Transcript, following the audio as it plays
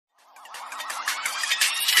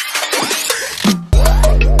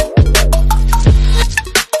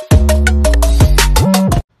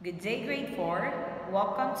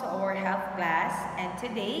to our health class, and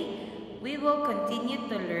today we will continue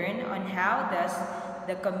to learn on how does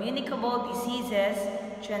the communicable diseases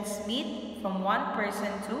transmit from one person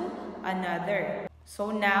to another. So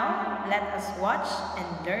now let us watch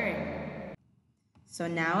and learn. So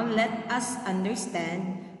now let us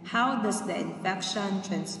understand how does the infection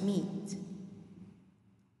transmit.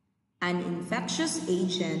 An infectious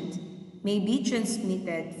agent may be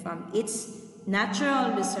transmitted from its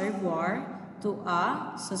natural reservoir to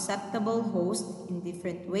a susceptible host in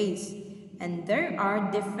different ways, and there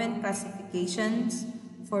are different classifications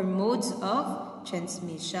for modes of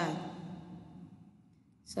transmission.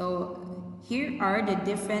 So here are the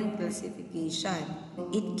different classifications.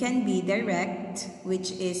 It can be direct,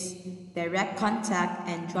 which is direct contact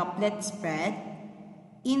and droplet spread;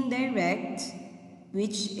 indirect,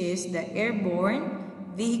 which is the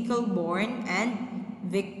airborne, vehicle-borne, and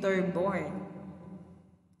vector-borne.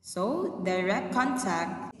 So, direct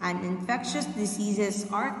contact and infectious diseases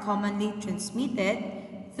are commonly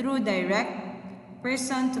transmitted through direct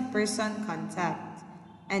person-to-person contact,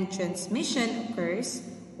 and transmission occurs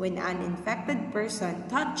when an infected person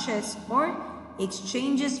touches or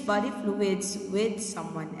exchanges body fluids with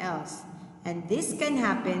someone else, and this can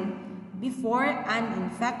happen before an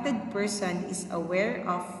infected person is aware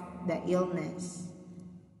of the illness.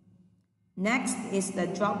 Next is the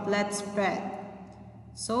droplet spread.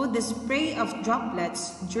 So the spray of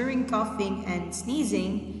droplets during coughing and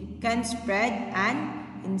sneezing can spread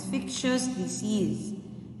an infectious disease,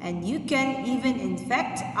 and you can even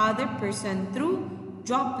infect other person through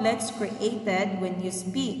droplets created when you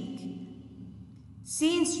speak.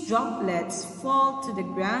 Since droplets fall to the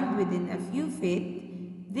ground within a few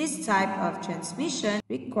feet, this type of transmission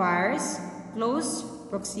requires close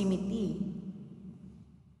proximity.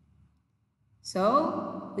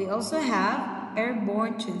 So we also have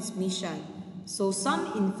airborne transmission. So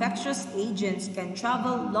some infectious agents can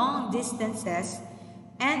travel long distances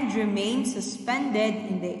and remain suspended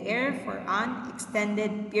in the air for an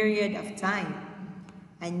extended period of time.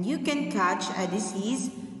 And you can catch a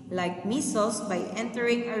disease like measles by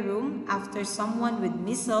entering a room after someone with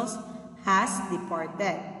measles has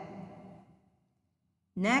departed.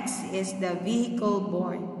 Next is the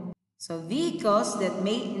vehicle-borne. So vehicles that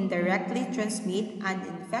may indirectly transmit an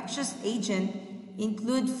infectious agent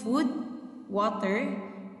include food, water,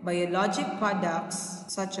 biologic products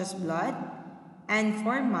such as blood, and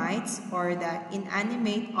formites or the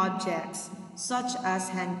inanimate objects such as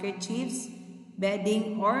handkerchiefs,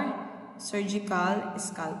 bedding, or surgical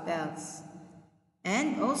scalpels.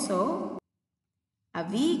 And also, a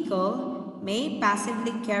vehicle may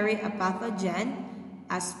passively carry a pathogen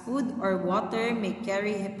as food or water may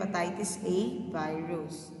carry hepatitis A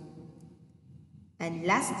virus. And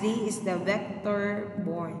lastly is the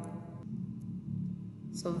vector-borne.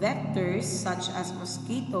 So vectors such as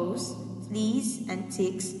mosquitoes, fleas, and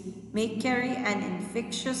ticks may carry an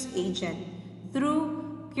infectious agent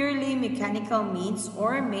through purely mechanical means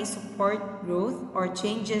or may support growth or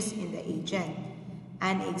changes in the agent.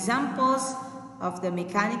 And examples of the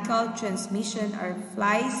mechanical transmission are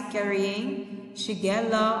flies carrying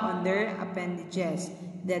Shigella on their appendages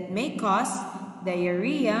that may cause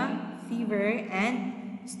diarrhea, fever,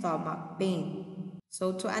 and stomach pain.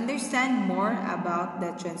 So to understand more about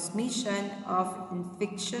the transmission of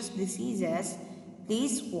infectious diseases,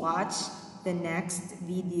 please watch the next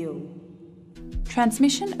video.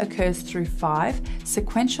 Transmission occurs through 5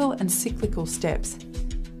 sequential and cyclical steps.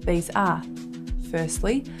 These are: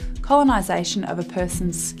 firstly, colonisation of a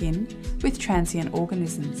person's skin with transient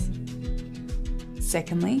organisms.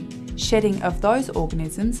 Secondly, shedding of those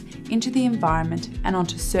organisms into the environment and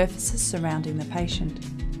onto surfaces surrounding the patient.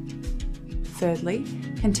 Thirdly,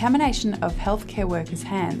 contamination of healthcare workers'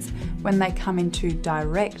 hands when they come into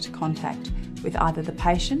direct contact with either the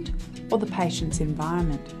patient or the patient's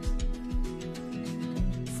environment.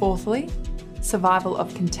 Fourthly, survival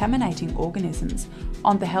of contaminating organisms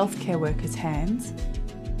on the healthcare workers' hands.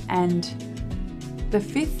 And the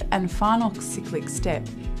 5th and final cyclic step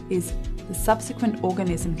is the subsequent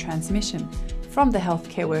organism transmission from the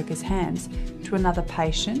healthcare worker's hands to another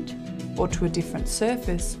patient or to a different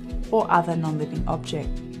surface or other non-living object.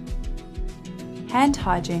 Hand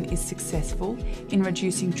hygiene is successful in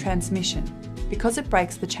reducing transmission because it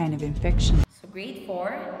breaks the chain of infection. So grade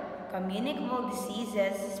 4, communicable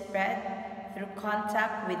diseases spread through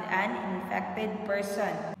contact with an infected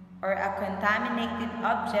person or a contaminated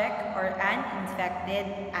object or an infected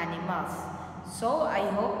animals. So I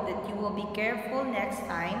hope that you will be careful next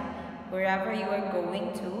time wherever you are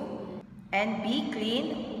going to, and be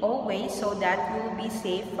clean always so that you will be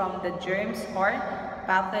safe from the germs or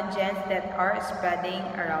pathogens that are spreading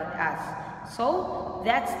around us. So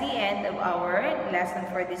that's the end of our lesson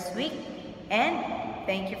for this week, and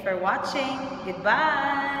thank you for watching.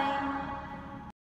 Goodbye!